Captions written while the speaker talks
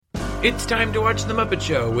It's time to watch The Muppet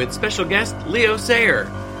Show with special guest Leo Sayer.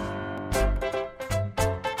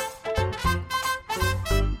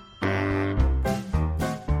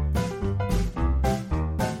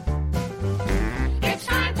 It's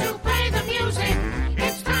time to play the music.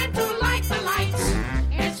 It's time to light the lights.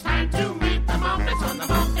 It's time to meet the Muppets on The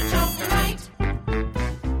Muppet Show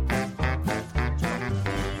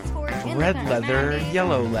tonight. Red leather,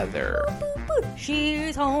 yellow leather.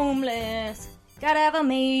 She's homeless. Gotta have a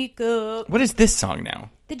makeup. What is this song now?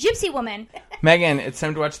 The Gypsy Woman. Megan, it's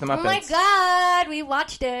time to watch The Muppets. Oh my god, we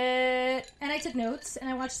watched it. And I took notes, and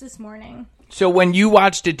I watched this morning. So when you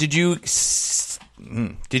watched it, did you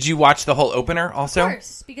watch the whole opener also? Of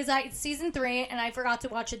course, because it's season 3, and I forgot to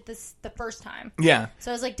watch it the first time. Yeah.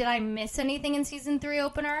 So I was like, did I miss anything in season 3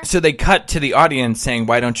 opener? So they cut to the audience saying,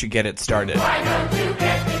 why don't you get it started? Why don't you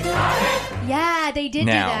get me started? Yeah, they did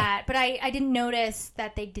Now. do that, but I didn't notice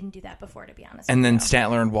that they didn't do that before, to be honest. And then with you.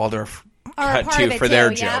 Statler and Waldorf Are a cut part to of it for their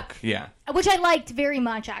too, yeah. joke. Yeah. Which I liked very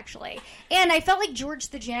much, actually. And I felt like George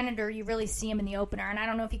the janitor, you really see him in the opener. And I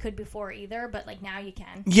don't know if he could before either, but like now you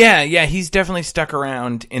can. Yeah, he's definitely stuck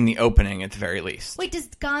around in the opening at the very least. Wait, does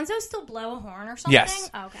Gonzo still blow a horn or something? Yes.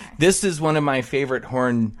 Oh, okay. This is one of my favorite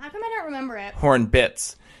horn How come I don't remember it?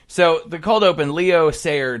 bits. So, the cold open, Leo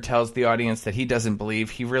Sayer tells the audience that he doesn't believe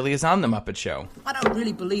he really is on The Muppet Show. I don't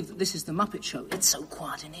really believe that this is the Muppet Show. It's so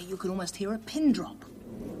quiet in here you can almost hear a pin drop.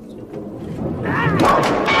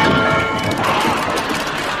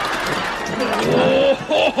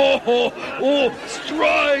 Oh,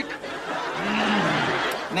 strike!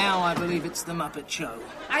 Now I believe it's the Muppet Show.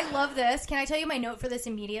 I love this. Can I tell you my note for this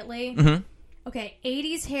immediately? Mm-hmm. Okay,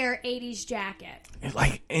 80s hair, 80s jacket.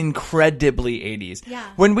 Like, incredibly 80s. Yeah.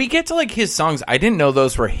 When we get to, like, his songs, I didn't know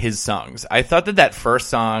those were his songs. I thought that first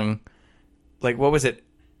song, like, what was it?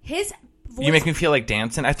 His voice... You Make Me Feel Like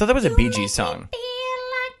Dancing? I thought that was a You Bee make Gees me song. feel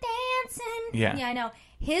like dancing. Yeah. Yeah, I know.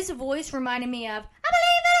 His voice reminded me of, I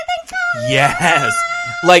believe anything. Yes.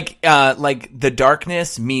 Like the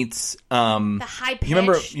darkness meets The high pitch.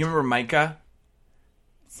 You remember Micah?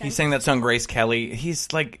 He sang that song Grace Kelly.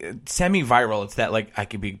 He's like semi-viral. It's that like I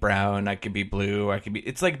could be brown, I could be blue, I could be.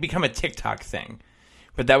 It's like become a TikTok thing.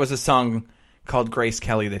 But that was a song called Grace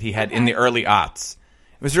Kelly that he had in the early aughts.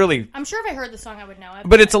 It was really. I'm sure if I heard the song, I would know it.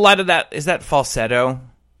 But it's a lot of that. Is that falsetto?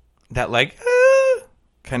 That like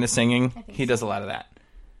kind of singing. He does a lot of that.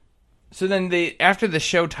 So then after the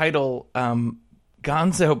show title,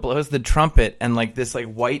 Gonzo blows the trumpet and like this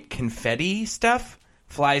like white confetti stuff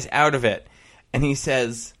flies out of it. And he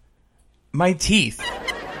says, my teeth.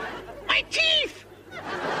 My teeth!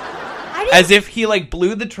 As if he like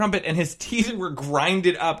blew the trumpet and his teeth were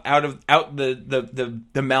grinded up out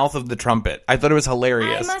the mouth of the trumpet. I thought it was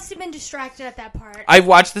hilarious. I must have been distracted at that part. I've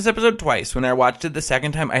watched this episode twice. When I watched it the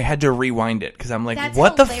second time, I had to rewind it because I'm like, That's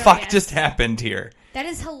what the hilarious. fuck just happened here? That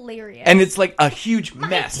is hilarious. And it's like a huge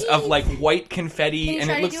mess teeth. of like white confetti, Can you and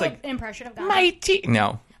try it to looks do like an impression of Gonzo? my teeth.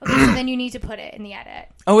 No. Okay, so then you need to put it in the edit.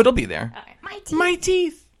 Oh, it'll be there. Okay. My teeth. My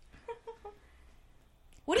teeth.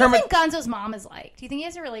 What do you Kermit- think Gonzo's mom is like? Do you think he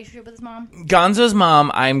has a relationship with his mom? Gonzo's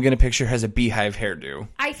mom, I'm gonna picture, has a beehive hairdo.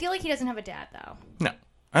 I feel like he doesn't have a dad, though. No,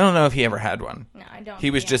 I don't know if he ever had one. No, I don't. He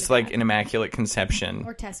was think just has a like dad. an immaculate conception.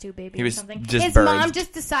 Or test tube baby He or was something. just His birthed. mom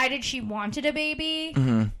just decided she wanted a baby.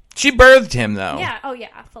 Mm-hmm. She birthed him though. Yeah. Oh,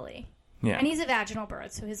 yeah. Fully. Yeah. And he's a vaginal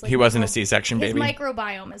birth, so his like He wasn't a C-section his baby?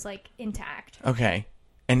 microbiome is like intact. Okay.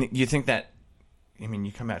 And you think that? I mean,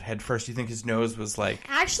 you come out head first. You think his nose was like,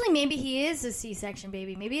 Actually, maybe he is a C-section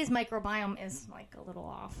baby. Maybe his microbiome is like a little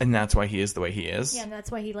off. and that's why he is the way he is. Yeah, and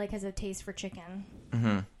that's why he like has a taste for chicken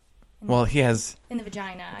Well, he has. in the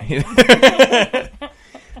vagina.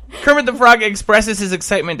 Kermit the Frog expresses his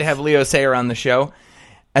excitement to have Leo Sayer on the show,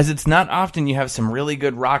 as it's not often you have some really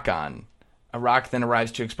good rock on. A rock then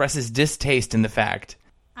arrives to express his distaste in the fact,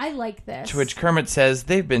 I like this. to which Kermit says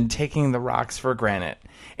they've been taking the rocks for granted.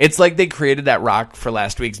 It's like they created that rock for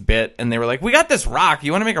last week's bit, and they were like, we got this rock.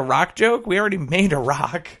 You want to make a rock joke? We already made a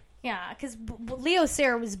rock. Yeah, because Leo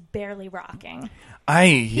Sayer was barely rocking.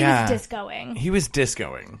 He was discoing. He was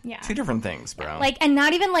discoing. Yeah. Two different things, bro. Like, and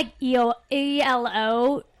not even like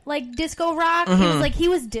ELO, like disco rock. It was like he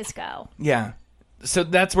was disco. Yeah. So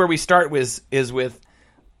that's where we start is with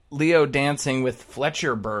Leo dancing with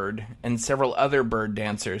Fletcher Bird and several other bird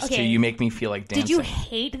dancers to Okay. You Make Me Feel Like Dancing. Did you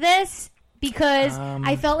hate this? Because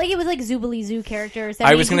I felt like it was like Zoobilee Zoo characters. That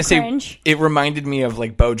I made was going you to say cringe. it reminded me of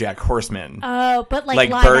like BoJack Horseman. Oh, but like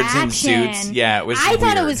live birds action. in suits. Yeah, it was I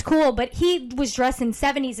thought it weird. was cool, but he was dressed in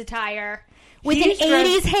 70s attire with He's an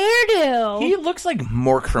 80s hairdo. He looks like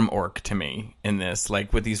Mork from Ork to me in this,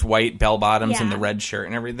 like with these white bell bottoms and Yeah. the red shirt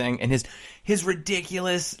and everything. And his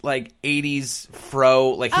ridiculous like 80s fro,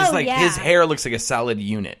 like his Oh, yeah. his hair looks like a solid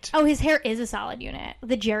unit. Oh, his hair is a solid unit.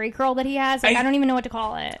 The Jerry curl that he has, like, I don't even know what to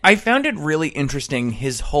call it. I found it really interesting,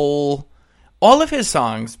 all of his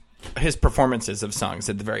songs, his performances of songs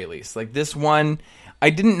at the very least. Like this one, I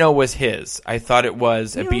didn't know was his. I thought it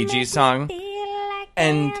was a Bee Gees song.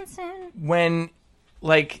 And when,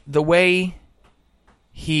 like, the way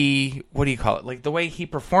he, what do you call it? Like, the way he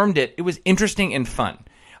performed it, it was interesting and fun.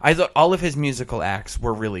 I thought all of his musical acts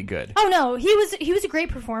were really good. Oh, no, he was a great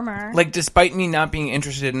performer. Like, despite me not being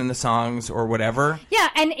interested in the songs or whatever. Yeah,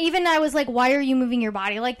 and even I was like, why are you moving your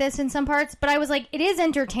body like this in some parts? But I was like, it is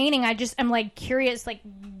entertaining. I just am, like, curious, like,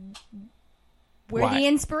 where Why? the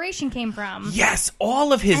inspiration came from. Yes,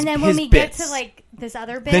 all of his And then when we bits. get to, like, this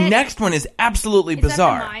other bit. The next one is absolutely is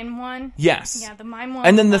bizarre. that the mime one? Yes. Yeah, the mime one.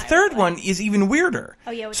 And then the was third like- one is even weirder.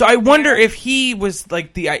 Oh, yeah, with So the I wonder bear. if he was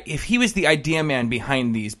like if he was the idea man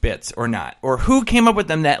behind these bits or not, or who came up with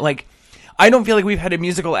them. That, like, I don't feel like we've had a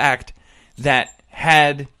musical act that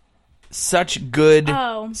had such good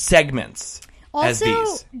segments as Also,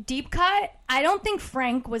 these. deep cut, I don't think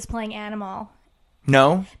Frank was playing Animal.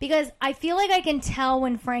 No? Because I feel like I can tell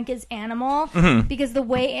when Frank is Animal Mm-hmm. because the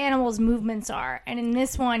way Animal's movements are. And in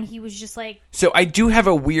this one, he was just like... So I do have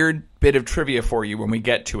a weird bit of trivia for you when we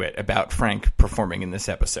get to it about Frank performing in this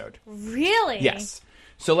episode. Really? Yes.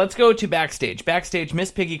 So let's go to backstage. Backstage,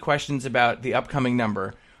 Miss Piggy questions about the upcoming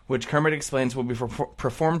number, which Kermit explains will be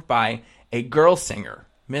performed by a girl singer.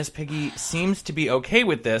 Miss Piggy seems to be okay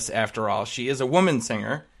with this, after all. She is a woman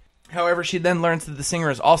singer. However, she then learns that the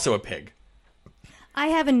singer is also a pig. I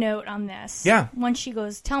have a note on this. Yeah. Once she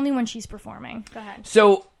goes, tell me when she's performing. Go ahead.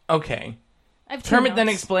 So, okay. I have two Kermit then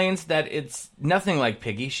notes. explains that it's nothing like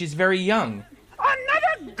Piggy. She's very young.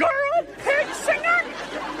 Another girl pig singer?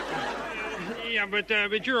 Yeah,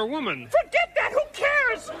 but you're a woman. Forget that. Who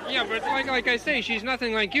cares? Yeah, but like I say, she's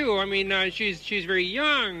nothing like you. I mean, she's very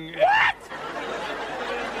young. What?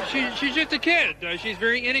 She's just a kid. She's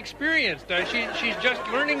very inexperienced. She's just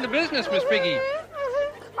learning the business, Miss Piggy.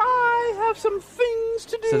 I have some things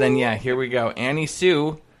to do. So then, yeah, here we go. Annie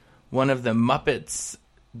Sue, one of the Muppets'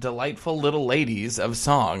 delightful little ladies of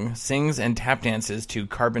song, sings and tap dances to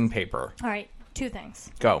Carbon Paper. All right, two things.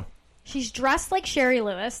 Go. She's dressed like Sherry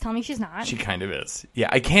Lewis. Tell me she's not. She kind of is. Yeah,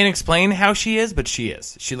 I can't explain how she is, but she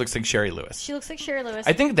is. She looks like Sherry Lewis. She looks like Sherry Lewis.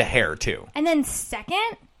 I think the hair, too. And then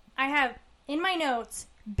second, I have in my notes,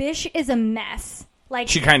 Bish is a mess. Like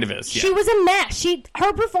She kind of is, yeah. She was a mess.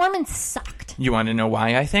 Her performance sucked. You want to know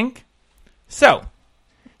why, I think? So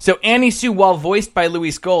Annie Sue, while voiced by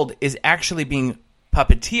Louise Gold, is actually being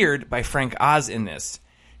puppeteered by Frank Oz in this,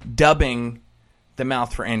 dubbing the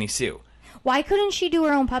mouth for Annie Sue. Why couldn't she do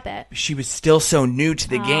her own puppet? She was still so new to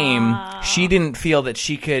the game, she didn't feel that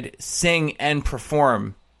she could sing and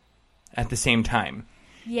perform at the same time.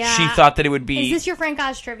 Yeah. She thought that it would be... Is this your Frank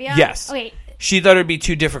Oz trivia? Yes. Okay. She thought it would be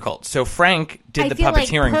too difficult. So Frank did the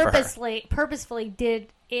puppeteering for her. Purposefully did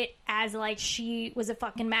it as like she was a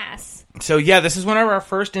fucking mess. So yeah, this is one of our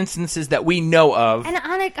first instances that we know of And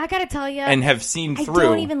I gotta tell you, and have seen I through.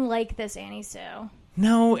 don't even like this Annie Sue.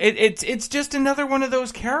 No, it's just another one of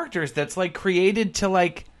those characters that's like created to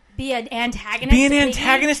like Be an antagonist. be an to Piggy.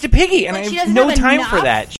 antagonist to Piggy, and Like, I she have doesn't no have time enough? for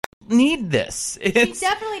that. She doesn't need this. She It's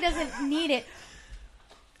definitely doesn't need it.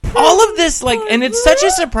 all of this, like, and it's such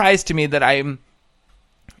a surprise to me that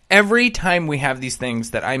every time we have these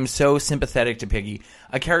things that I'm so sympathetic to Piggy,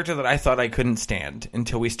 a character that I thought I couldn't stand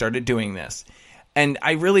until we started doing this. And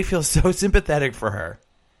I really feel so sympathetic for her.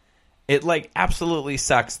 It, like, absolutely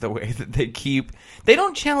sucks the way that they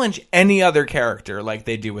don't challenge any other character like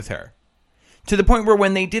they do with her. To the point where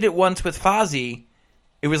when they did it once with Fozzie,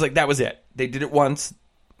 it was like, that was it. They did it once,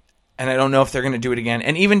 and I don't know if they're going to do it again.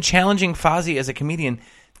 And even challenging Fozzie as a comedian,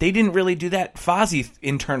 they didn't really do that. Fozzie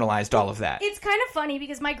internalized all of that. It's kind of funny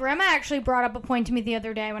because my grandma actually brought up a point to me the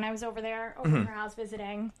other day when I was over there, Mm-hmm. at her house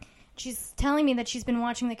visiting. She's telling me that she's been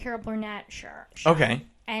watching the Carol Burnett show. Okay.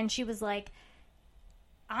 And she was like,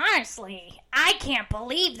 honestly, I can't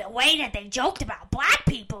believe the way that they joked about black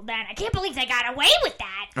people then. I can't believe they got away with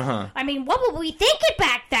that. Uh-huh. I mean, what were we thinking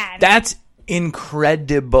back then? That's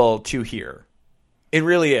incredible to hear. It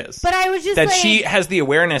really is. But I was just that like, she has the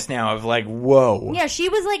awareness now of like, whoa. yeah, she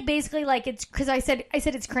was like basically like it's because I said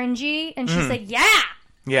it's cringy, and she said, yeah,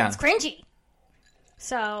 Yeah. it's cringy.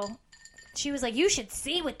 So she was like, you should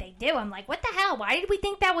see what they do. I'm like, what the hell? Why did we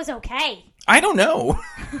think that was okay? I don't know.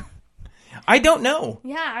 I don't know.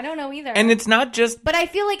 Yeah, I don't know either. And it's not just... But I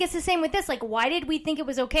feel like it's the same with this. Like, why did we think it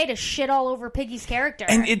was okay to shit all over Piggy's character?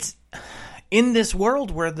 And it's... In this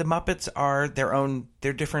world where the Muppets are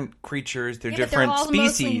they're different creatures, they're yeah, different but they're all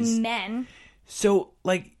species. mostly men. So,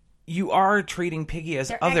 like, you are treating Piggy as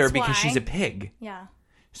They're other XY. because she's a pig. Yeah.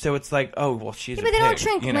 So it's like, oh, well, she's a But pig. they don't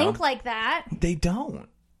shrink you know? Link like that. They don't.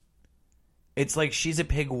 It's like she's a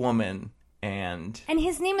pig woman, and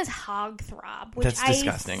his name is Hogthrob, which That's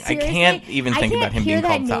disgusting. I seriously- can't even think about him being I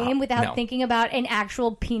called can't hear that Thop. name without No. thinking about an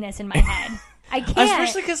actual penis in my head. I can't.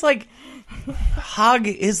 especially because like hog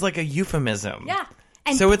is like a euphemism. Yeah.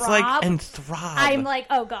 And so it's like throb, and throb. I'm like,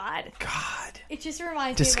 oh God. God, It just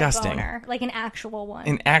reminds Disgusting. me of a boner. Like an actual one.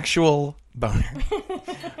 an actual boner.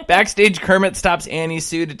 Backstage, Kermit stops Annie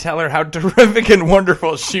Sue to tell her how terrific and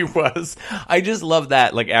wonderful she was. I just love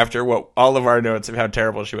that. Like after what all of our notes of how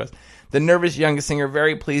terrible she was, the nervous young singer,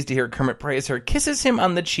 very pleased to hear Kermit praise her, kisses him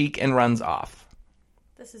on the cheek and runs off.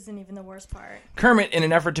 This isn't even the worst part. Kermit, in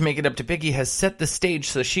an effort to make it up to Piggy, has set the stage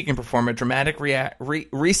so she can perform a dramatic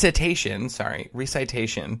recitation.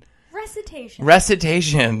 Recitation.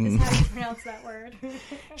 Recitation. How do you pronounce that word?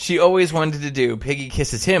 She always wanted to do. Piggy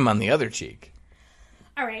kisses him on the other cheek.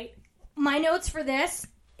 All right. My notes for this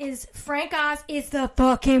is Frank Oz is the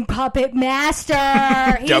fucking puppet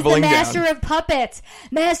master. He's Doubling the master down. of puppets.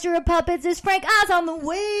 Master of puppets is Frank Oz on the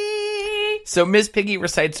way. So Miss Piggy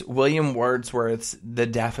recites William Wordsworth's The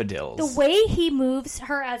Daffodils. The way he moves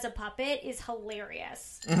her as a puppet is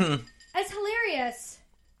hilarious. Mm-hmm. It's hilarious.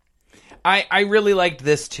 I really liked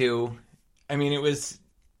this too. I mean, it was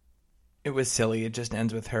silly. It just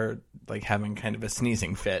ends with her like having kind of a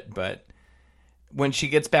sneezing fit, but when she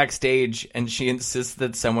gets backstage and she insists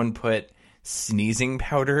that someone put sneezing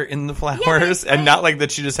powder in the flowers and not like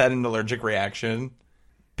that she just had an allergic reaction.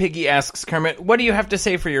 Piggy asks Kermit, "What do you have to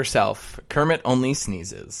say for yourself?" Kermit only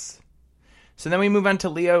sneezes. So then we move on to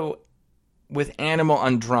Leo with Animal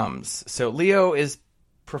on drums. So Leo is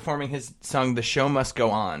performing his song "The Show Must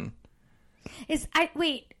Go On."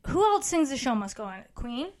 Wait, who else sings The Show Must Go On?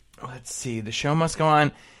 Queen? Let's see. The show must go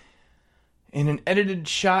on. In an edited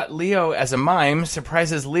shot, Leo, as a mime,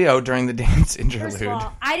 surprises Leo during the dance interlude. First of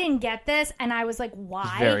all, I didn't get this, and I was like,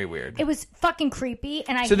 why? Very weird. It was fucking creepy,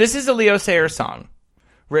 and So this is a Leo Sayer song,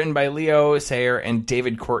 written by Leo Sayer and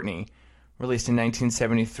David Courtney, released in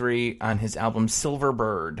 1973 on his album Silver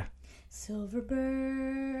Bird. Silver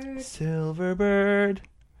Bird. Silver Bird.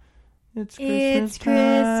 It's It's Christmas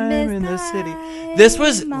time in the city. This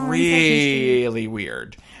was really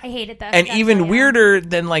weird. I hated that. And That's even why, yeah. weirder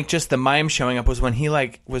than like just the mime showing up was when he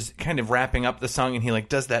like was kind of wrapping up the song and he like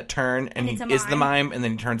does that turn and he it's a is the mime. mime and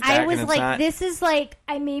then he turns back I and was it's like, not. this is like,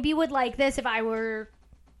 I maybe would like this if I were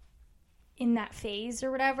in that phase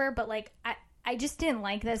or whatever, but like, I just didn't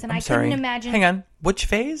like this, and I Sorry. couldn't imagine. Hang on. Which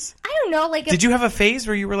phase? I don't know, like, Did you have a phase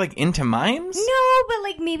where you were like into mimes? No, but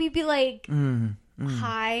like maybe be like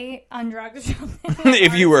high on drugs or something.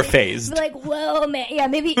 If you were Honestly. phased. Be like, whoa, man. Yeah,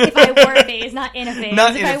 maybe if I were phased, not in a phase.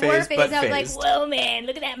 Not if in a I were phase, phased, but I was phased. like, whoa, man,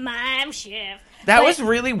 look at that mime shift. That But was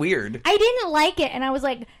really weird. I didn't like it, and I was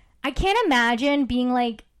like, I can't imagine being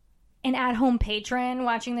like an at-home patron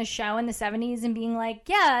watching this show in the 70s and being like,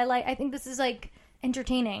 yeah, like I think this is like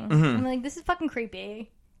entertaining. Mm-hmm. I'm like, this is fucking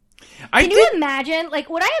creepy. I Can did. you imagine,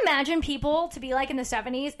 like, what I imagine people to be like in the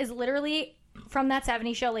 70s is literally from that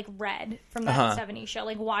 70s show, like Red from that 70s show,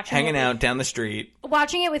 like watching Hanging it out down the street.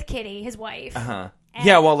 watching it with Kitty, his wife.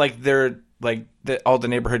 Yeah, well, like they're like all the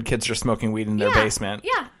neighborhood kids are smoking weed in their basement.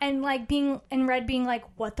 Yeah, and like being and Red being like,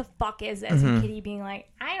 "What the fuck is this?" Mm-hmm. And Kitty being like,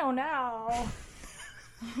 "I don't know."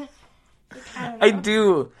 I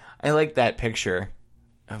do. I like that picture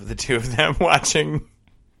of the two of them watching.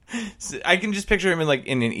 I can just picture him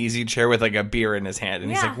in an easy chair with like a beer in his hand,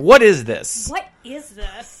 and he's Yeah. like, "What is this?" What is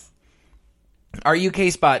this? Our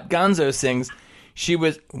UK spot, Gonzo sings. She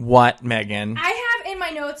was what, Megan? I have in my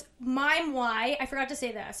notes, mime why. I forgot to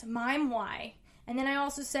say this. Mime why. And then I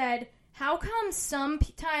also said, how come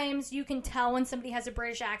sometimes you can tell when somebody has a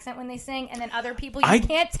British accent when they sing, and then other people you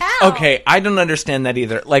can't tell? Okay, I don't understand that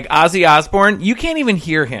either. Like Ozzy Osbourne, you can't even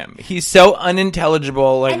hear him. He's so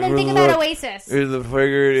unintelligible. Like, And then think about Oasis. the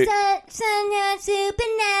figure.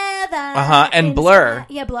 Supernova. and Blur.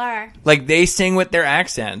 Yeah, Blur. Like they sing with their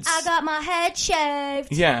accents. I got my head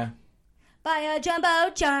shaved Yeah. by a jumbo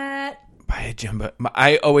jet. By a jumbo.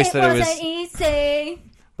 I always It thought it was. wasn't easy.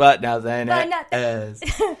 But nothing But nothing. is.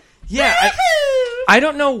 Yeah, I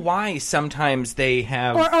don't know why sometimes they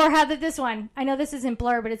have. Or how did this one? I know this isn't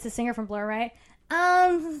Blur, but it's the singer from Blur, right?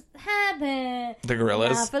 I'm happy. The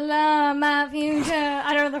Gorillas? Not for long, my future.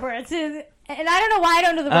 I don't know the words. And I don't know why I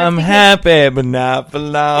don't know the words. I'm because happy, but not for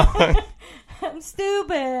long. I'm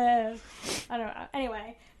stupid. I don't know.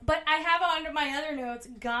 Anyway. But I have on my other notes,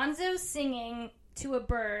 Gonzo singing to a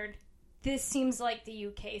bird. This seems like the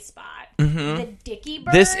UK spot. The Dicky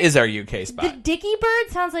bird. This is our UK The spot. Dicky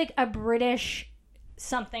bird sounds like a British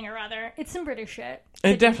something or other. It's some British shit.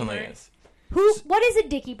 It definitely is. What is a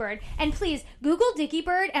dicky bird? And please, Google dicky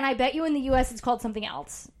bird, and I bet you in the U.S. it's called something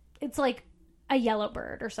else. It's like a yellow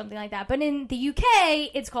bird or something like that. But in the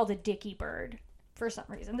U.K., it's called a dicky bird for some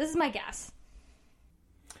reason. This is my guess.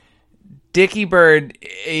 Dicky bird,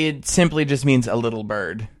 it simply just means a little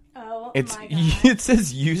bird. Oh, It's my God. It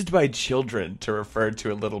says used by children to refer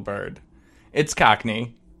to a little bird. It's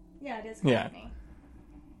Cockney. Yeah, it is Yeah. Cockney.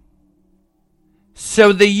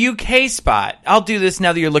 So the UK spot, I'll do this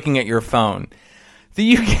now that you're looking at your phone.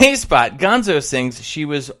 The UK spot, Gonzo sings she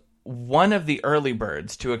was one of the early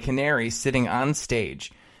birds to a canary sitting on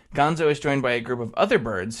stage. Gonzo is joined by a group of other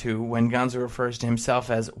birds who, when Gonzo refers to himself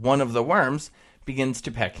as one of the worms, begins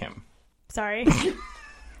to peck him. Sorry.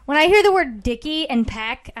 When I hear the word dicky and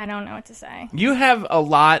peck, I don't know what to say. You have a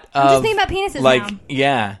lot of... I'm just thinking about penises like, now.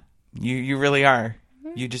 yeah, you really are.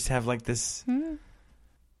 You just have like this... Penises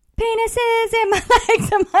in my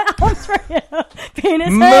legs and my arms for you.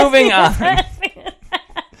 Penises. Moving on.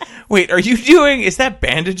 Wait, are you doing... Is that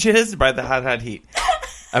Bandages by the Hot Hot Heat?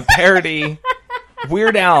 A parody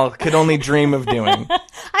Weird Al could only dream of doing.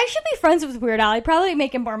 I should be friends with Weird Al. I'd probably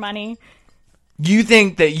make him more money. You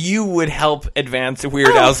think that you would help advance Weird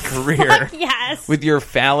Al's career Yes. with your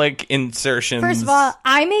phallic insertions? First of all,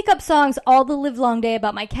 I make up songs all the live long day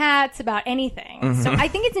about my cats, about anything. So I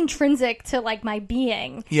think it's intrinsic to like my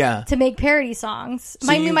being. Yeah. To make parody songs. So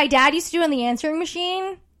My dad used to do on the answering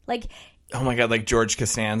machine. Like, Oh my God, like George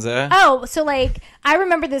Costanza. oh, so like I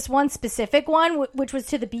remember this one specific one, which was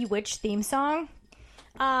to the Bewitched theme song.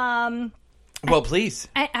 Well, please.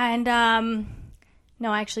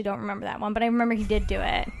 No, I actually don't remember that one, but I remember he did do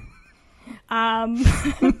it. But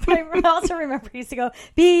I also remember he used to go,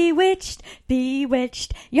 bewitched,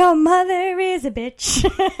 bewitched, your mother is a bitch.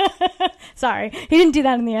 Sorry, he didn't do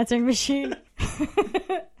that in the answering machine.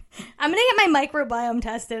 I'm going to get my microbiome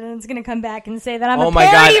tested, and it's going to come back and say that I'm a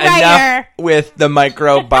parody writer. Enough with the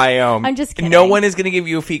microbiome. I'm just kidding. No one is going to give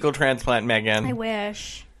you a fecal transplant, Megan. I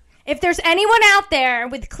wish. If there's anyone out there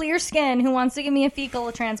with clear skin who wants to give me a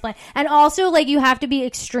fecal transplant, and also, like, you have to be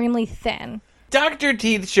extremely thin. Dr.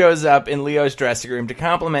 Teeth shows up in Leo's dressing room to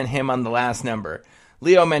compliment him on the last number.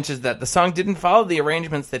 Leo mentions that the song didn't follow the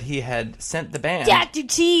arrangements that he had sent the band. Dr.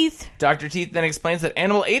 Teeth. Dr. Teeth then explains that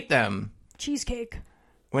Animal ate them. Cheesecake.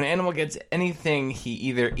 When Animal gets anything, he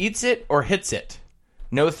either eats it or hits it.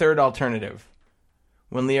 No third alternative.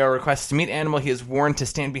 When Leo requests to meet Animal, he is warned to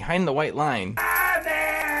stand behind the white line.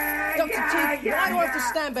 Dr. Teeth, why do I have to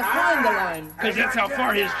stand behind the line? Because that's how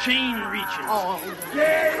far his chain reaches.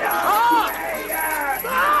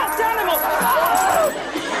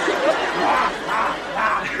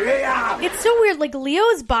 It's so weird. Like,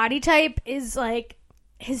 Leo's body type is like,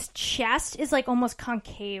 his chest is like almost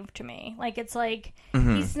concave to me. Like, it's like,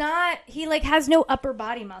 he's not, he like has no upper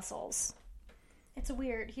body muscles. It's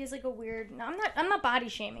weird. He has like a weird, no, I'm not body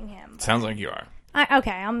shaming him. Sounds like you are.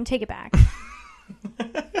 Okay, I'm gonna take it back.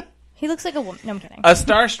 He looks like a woman. No, I'm kidding. A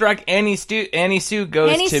starstruck Annie Sue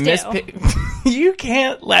goes Annie to Stu. Miss Piggy. You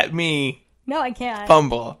can't let me No, I can't.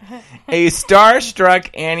 fumble. A starstruck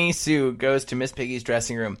Annie Sue goes to Miss Piggy's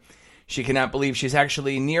dressing room. She cannot believe she's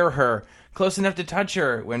actually near her, close enough to touch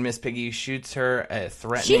her, when Miss Piggy shoots her a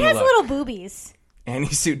threatening She has look. little boobies. Annie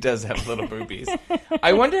Sue does have little boobies.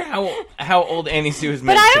 I wonder how old Annie Sue is But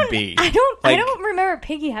meant I to be. I Like, don't remember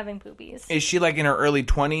Piggy having boobies. Is she like in her early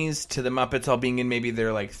 20s to the Muppets all being in maybe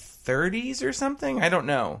their like 30s or something? I don't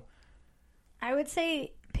know. I would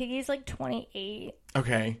say Piggy's like 28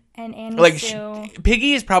 Okay. and Annie Like Sue.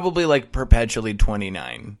 Piggy is probably like perpetually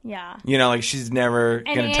 29. Yeah. You know, like she's never And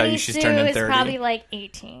going to tell Annie you she's Sue turning is 30. probably like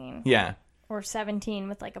 18 Yeah. or 17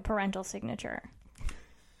 with like a parental signature.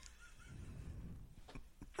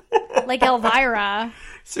 Like Elvira.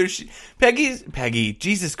 So Peggy,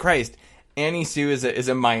 Jesus Christ. Annie Sue is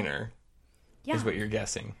a minor. Yeah. Is what you're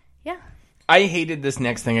guessing. Yeah. I hated this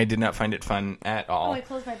next thing. I did not find it fun at all. Oh, I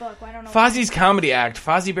closed my book. I don't know. Fozzie's comedy act.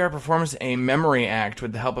 Fozzie Bear performs a memory act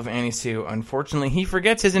with the help of Annie Sue. Unfortunately, he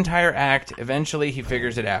forgets his entire act. Eventually, he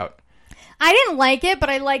figures it out. I didn't like it, but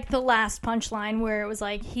I liked the last punchline where it was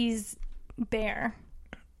like, he's Bear.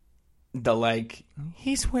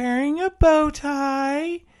 He's wearing a bow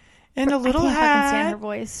tie and a little I can't fucking stand her hat.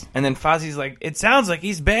 voice. And then Fozzie's like, it sounds like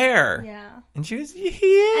he's Bear. Yeah. And she was, he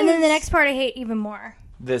is. And then the next part I hate even more.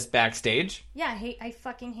 This backstage. Yeah, I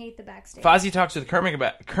fucking hate the backstage. Fozzie talks with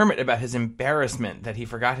Kermit about his embarrassment that he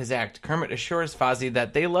forgot his act. Kermit assures Fozzie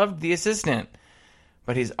that they loved the assistant,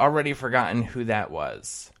 but he's already forgotten who that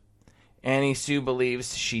was. Annie Sue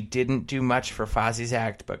believes she didn't do much for Fozzie's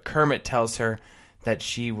act, but Kermit tells her that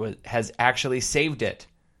she has actually saved it.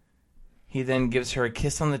 He then gives her a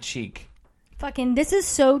kiss on the cheek. Fucking, this is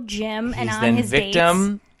so Jim and He's on been his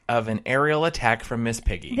victim dates. of an aerial attack from Miss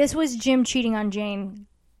Piggy. This was Jim cheating on Jane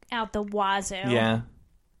out the wazoo. Yeah.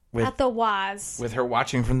 Out the waz. With her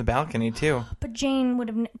watching from the balcony, too. But Jane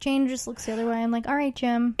just looks the other way. I'm like, all right,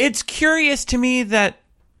 Jim. It's curious to me that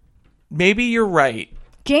maybe you're right.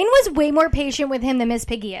 Jane was way more patient with him than Miss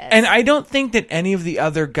Piggy is. And I don't think that any of the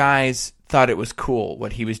other guys thought it was cool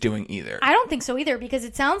what he was doing either. I don't think so either, because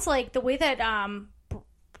it sounds like the way that,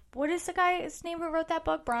 what is the guy's name who wrote that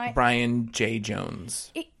book? Brian J.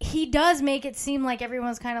 Jones. He does make it seem like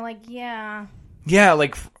everyone's kind of like, yeah. Yeah,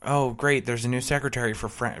 like, oh, great, there's a new secretary for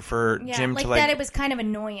Jim like to, that it was kind of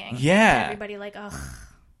annoying. Yeah. Everybody like, ugh,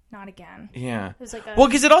 not again. Yeah. It was like well,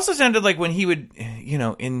 because it also sounded like when he would,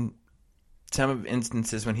 in some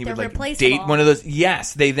instances when he They're would, like, replaceable. date one of those,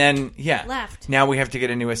 yes, they then, left. Now we have to get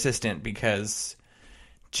a new assistant because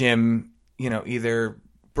Jim, either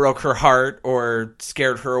broke her heart or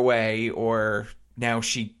scared her away, or now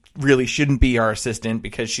she really shouldn't be our assistant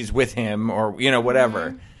because she's with him, or, whatever.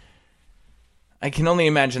 Mm-hmm. I can only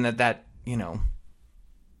imagine that,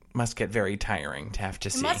 must get very tiring to have to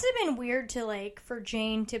see. It must have been weird to, like, for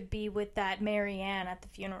Jane to be with that Marianne at the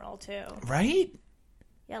funeral, too. Right?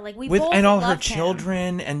 Yeah, like, we with both and all her loved him.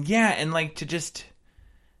 children, and like to just,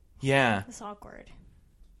 It's awkward.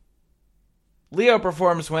 Leo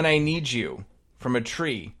performs When I Need You from a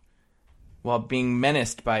tree while being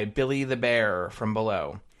menaced by Billy the Bear from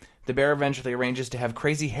below. The bear eventually arranges to have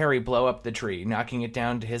Crazy Harry blow up the tree, knocking it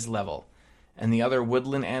down to his level. And the other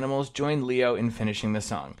woodland animals join Leo in finishing the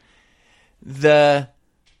song. The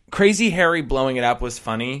Crazy Harry blowing it up was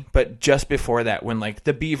funny, but just before that, when, like,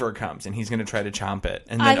 the beaver comes and he's going to try to chomp it,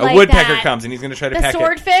 and then a woodpecker comes and he's going to try to peck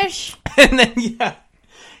swordfish? it. And then,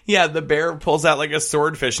 yeah, the bear pulls out, like, a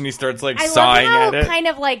swordfish and he starts, like, I sawing love how at it. kind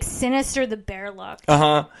of, like, sinister the bear looked.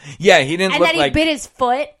 Uh-huh. Yeah, he didn't And look then like... he bit his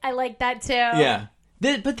foot. I like that, too. Yeah.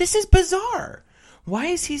 But this is bizarre. Why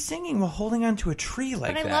is he singing while holding onto a tree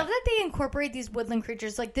like that? But I love that they incorporate these woodland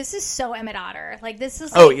creatures. Like, this is so Emmett Otter. Like, this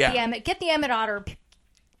is like get the Emmett Otter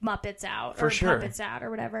Muppets out. For or sure. Puppets out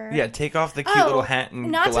or whatever. Yeah, take off the cute little hat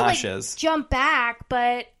and not galoshes. To, like, jump back,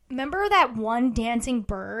 but remember that one dancing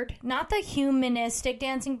bird? Not the humanistic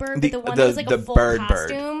dancing bird, but the one that was like a full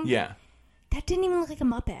costume? Bird. Yeah. That didn't even look like a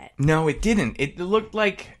Muppet. No, it didn't. It looked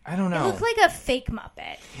like, I don't know. It looked like a fake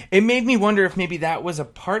Muppet. It made me wonder if maybe that was a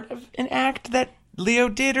part of an act that Leo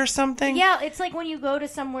did or something. Yeah, it's like when you go to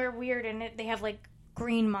somewhere weird and they have like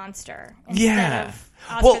Green Monster instead of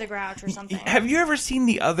Oscar the Grouch or something. Have you ever seen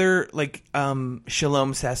the other, like,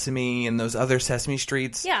 Shalom Sesame and those other Sesame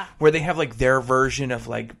Streets? Yeah. Where they have, like, their version of,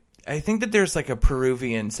 like, I think that there's, like, a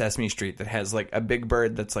Peruvian Sesame Street that has, like, a big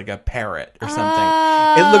bird that's like a parrot or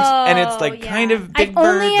something. It looks, and it's, like, kind of big I've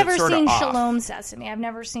bird only ever that's sort seen of off. Shalom Sesame. I've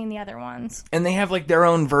never seen the other ones. And they have, like, their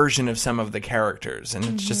own version of some of the characters, and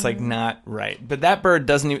it's just, like, not right. But that bird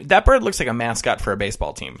that bird looks like a mascot for a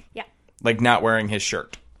baseball team. Yeah. Like, not wearing his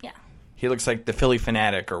shirt. Yeah. He looks like the Philly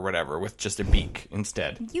Fanatic or whatever with just a beak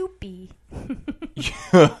instead. Youpie.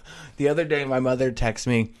 The other day, my mother texted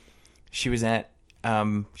me. She was at,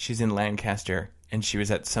 she's in Lancaster, and she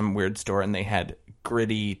was at some weird store, and they had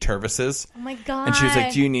gritty Tervises. Oh my god. And she was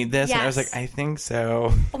like, do you need this? Yes. And I was like, I think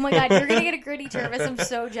so. Oh my god, you're gonna get a gritty Tervis. I'm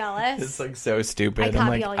so jealous. It's like so stupid. I I'm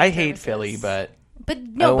like, copy all your I hate Tervises. Philly, but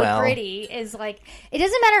no, oh, well. but gritty is like, it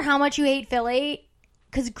doesn't matter how much you hate Philly,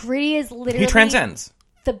 because gritty is literally he transcends.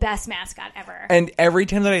 the best mascot ever. And every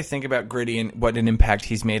time that I think about Gritty and what an impact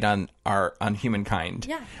he's made on humankind,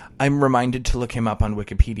 Yeah. I'm reminded to look him up on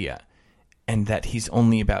Wikipedia, and that he's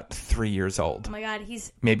only about 3 years old. Oh my god,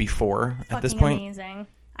 he's Maybe 4 at this fucking point. amazing.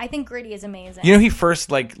 I think Gritty is amazing. You know, he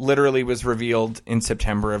first, like, literally was revealed in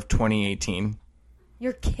September of 2018.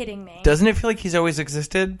 You're kidding me. Doesn't it feel like he's always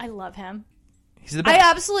existed? I love him. He's the best. I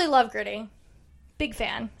absolutely love Gritty. Big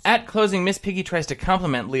fan. At closing, Miss Piggy tries to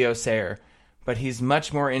compliment Leo Sayer, but he's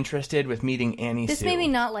much more interested with meeting Annie This Sue. made me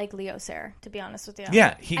not like Leo Sayer, to be honest with you.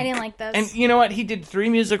 Yeah. I didn't like this. And you know what? He did 3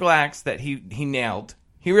 musical acts that he nailed.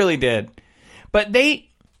 He really did. But they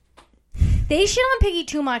shit on Piggy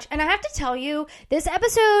too much, and I have to tell you, this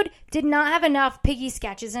episode did not have enough Piggy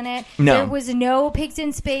sketches in it. No. There was no Pigs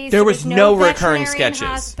in Space. There was no recurring veterinarian sketches.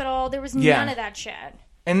 Hospital. There was Yeah. none of that shit.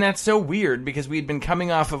 And that's so weird because we'd been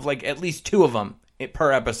coming off of, like, at least 2 of them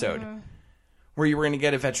per episode. Where you were going to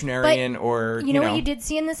get a veterinarian or, You know what you did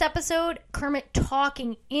see in this episode? Kermit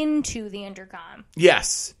talking into the intercom.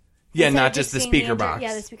 Yes. Yeah, Instead not of just the seeing speaker box.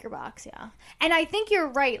 Yeah, the speaker box, yeah. And I think you're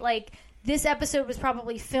right. Like, this episode was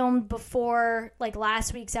probably filmed before, like,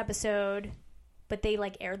 last week's episode, but they,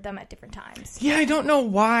 like, aired them at different times. Yeah, I don't know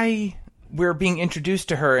why we're being introduced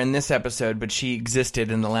to her in this episode, but she existed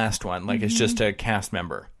in the last one. Like, it's just a cast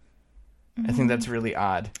member. I think that's really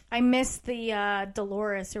odd. I miss the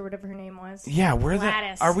Dolores or whatever her name was. Yeah,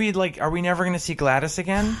 Gladys. Are we never going to see Gladys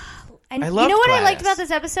again? And I you loved know what I Gladys. liked about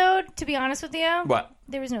this episode, to be honest with you? What?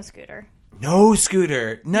 There was no Scooter. No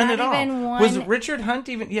Scooter. None Not at all. even one. Was Richard Hunt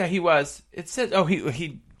even? Yeah, he was. It said,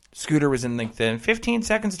 Scooter was in like the 15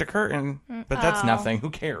 seconds to curtain, but that's nothing. Who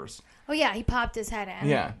cares? Oh, yeah, he popped his head in.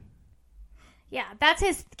 Yeah. Yeah, that's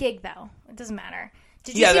his gig, though. It doesn't matter.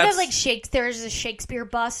 Did you Yeah, see that, that's- like, there's a Shakespeare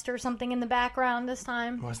bust or something in the background this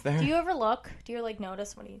time? Was there? Do you ever look? Do you, like,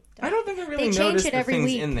 notice what he does? I don't think I really They change noticed it the every things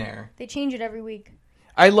week. in there. They change it every week.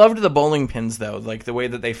 I loved the bowling pins, though, like the way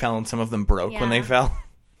that they fell and some of them broke when they Yeah. fell.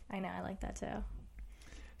 I know, I like that, too.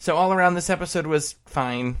 So all around, this episode was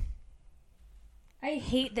fine. I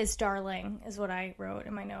hate this darling, is what I wrote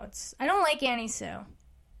in my notes. I don't like Annie Sue.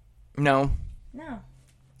 No. No.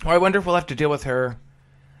 Well, I wonder if we'll have to deal with her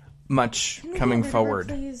much coming forward.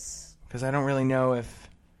 Please. Because I don't really know if...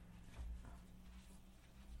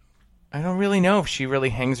 she really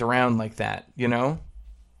hangs around like that, you know?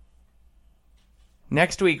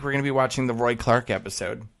 Next week, we're going to be watching the Roy Clark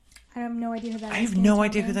episode. I have no idea who that is. I have Can you no tell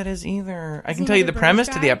idea me? who that is either. I Is can he tell you another the premise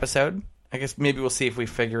British to the guy? episode. I guess maybe we'll see if we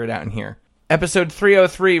figure it out in here. Episode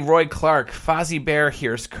 303, Roy Clark. Fozzie Bear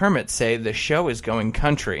hears Kermit say the show is going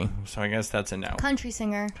country. So I guess that's a no. Country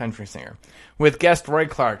singer. Country singer. With guest Roy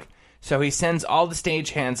Clark. So he sends all the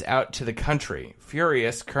stagehands out to the country.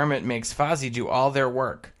 Furious, Kermit makes Fozzie do all their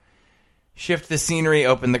work. Shift the scenery,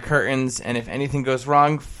 open the curtains, and if anything goes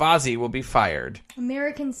wrong, Fozzie will be fired.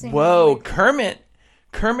 American singer. Whoa, Kermit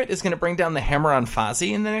is going to bring down the hammer on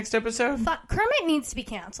Fozzie in the next episode? Kermit needs to be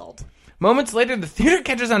canceled. Moments later, the theater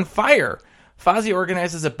catches on fire. Fozzie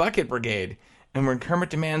organizes a bucket brigade. And when Kermit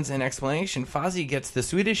demands an explanation, Fozzie gets the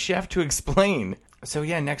Swedish chef to explain. So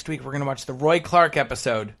yeah, next week we're going to watch the Roy Clark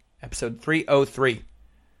episode. Episode 303.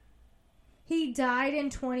 He died in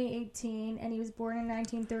 2018, and he was born in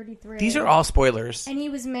 1933. These are all spoilers. And he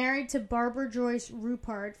was married to Barbara Joyce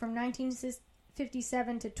Rupert from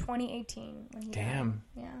 1957 to 2018. When he Damn.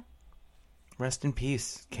 died. Yeah. Rest in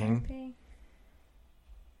peace, King. Okay.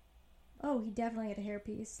 Oh, he definitely had a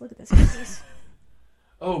hairpiece. Look at this hairpiece.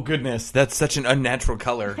 Oh, goodness. That's such an unnatural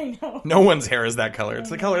color. I know. No one's hair is that color. It's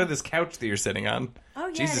the color of this couch that you're sitting on. Oh,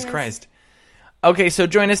 yeah, Jesus it is. Christ. Okay, so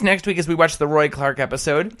join us next week as we watch the Roy Clark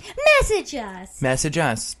episode. Message us. Message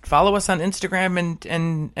us. Follow us on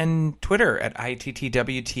Instagram and Twitter at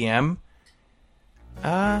ITTWTM.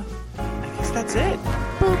 I guess that's it.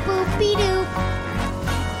 Boop boop be doo.